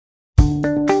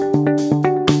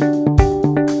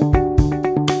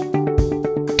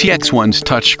TX1's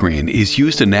touchscreen is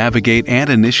used to navigate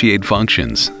and initiate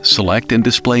functions, select and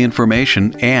display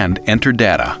information, and enter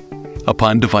data.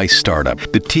 Upon device startup,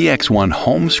 the TX1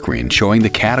 home screen showing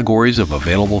the categories of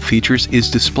available features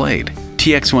is displayed.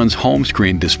 TX1's home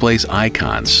screen displays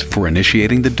icons for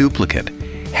initiating the duplicate,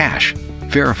 hash,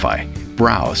 verify,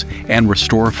 browse, and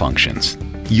restore functions.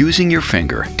 Using your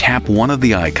finger, tap one of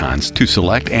the icons to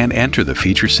select and enter the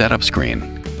feature setup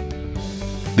screen.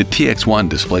 The TX1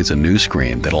 displays a new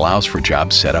screen that allows for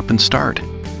job setup and start.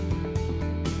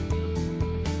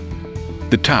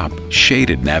 The top,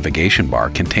 shaded navigation bar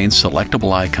contains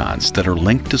selectable icons that are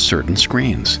linked to certain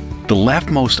screens. The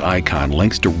leftmost icon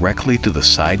links directly to the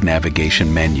side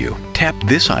navigation menu. Tap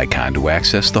this icon to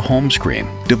access the home screen,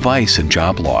 device and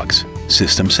job logs,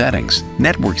 system settings,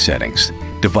 network settings,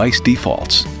 device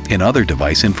defaults, and other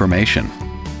device information.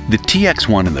 The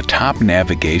TX1 in the top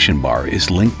navigation bar is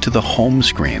linked to the home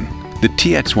screen. The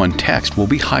TX1 text will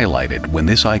be highlighted when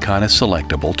this icon is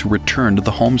selectable to return to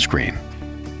the home screen.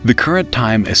 The current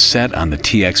time as set on the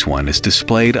TX1 is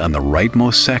displayed on the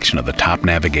rightmost section of the top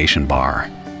navigation bar.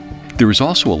 There is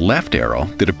also a left arrow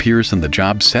that appears in the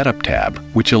Job Setup tab,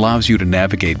 which allows you to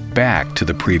navigate back to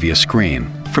the previous screen.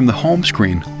 From the home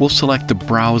screen, we'll select the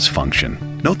Browse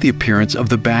function. Note the appearance of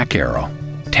the back arrow.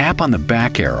 Tap on the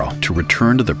back arrow to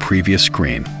return to the previous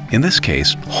screen, in this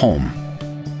case, Home.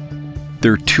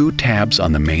 There are two tabs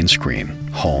on the main screen,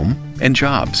 Home and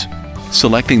Jobs.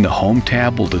 Selecting the Home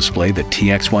tab will display the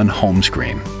TX1 home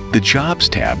screen. The Jobs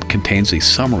tab contains a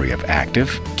summary of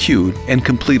active, queued, and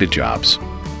completed jobs.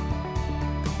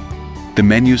 The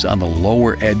menus on the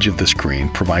lower edge of the screen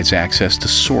provides access to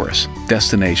source,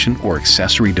 destination, or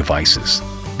accessory devices.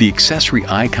 The accessory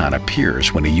icon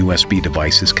appears when a USB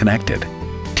device is connected.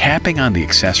 Tapping on the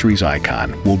accessories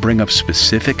icon will bring up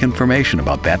specific information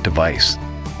about that device.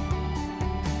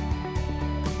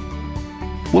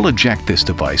 We'll eject this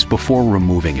device before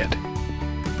removing it.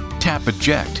 Tap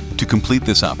Eject to complete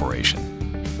this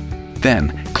operation.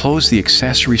 Then, close the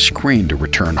accessory screen to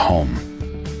return home.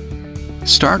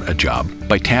 Start a job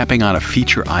by tapping on a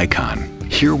feature icon.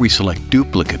 Here we select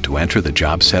Duplicate to enter the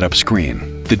Job Setup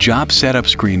screen. The Job Setup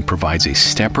screen provides a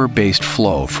stepper-based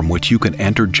flow from which you can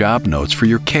enter job notes for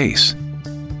your case.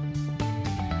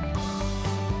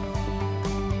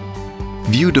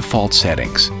 View default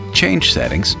settings, change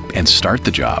settings, and start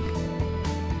the job.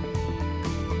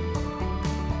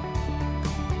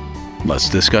 Let's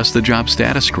discuss the Job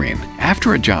Status screen.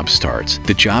 After a job starts,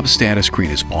 the Job Status screen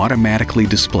is automatically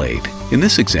displayed. In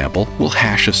this example, we'll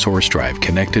hash a source drive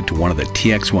connected to one of the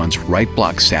TX1's right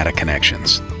block SATA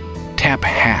connections. Tap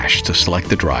Hash to select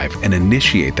the drive and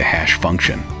initiate the hash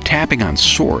function. Tapping on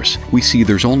Source, we see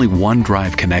there's only one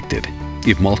drive connected.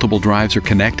 If multiple drives are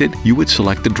connected, you would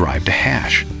select the drive to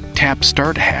hash. Tap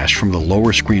Start Hash from the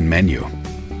lower screen menu.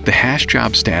 The Hash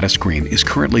Job Status screen is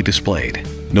currently displayed.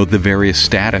 Note the various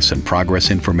status and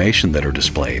progress information that are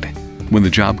displayed. When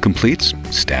the job completes,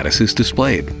 status is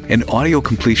displayed. An audio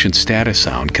completion status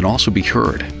sound can also be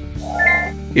heard.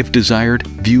 If desired,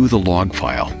 view the log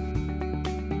file.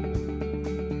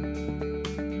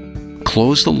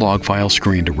 Close the log file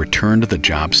screen to return to the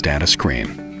Job Status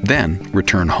screen. Then,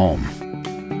 return home.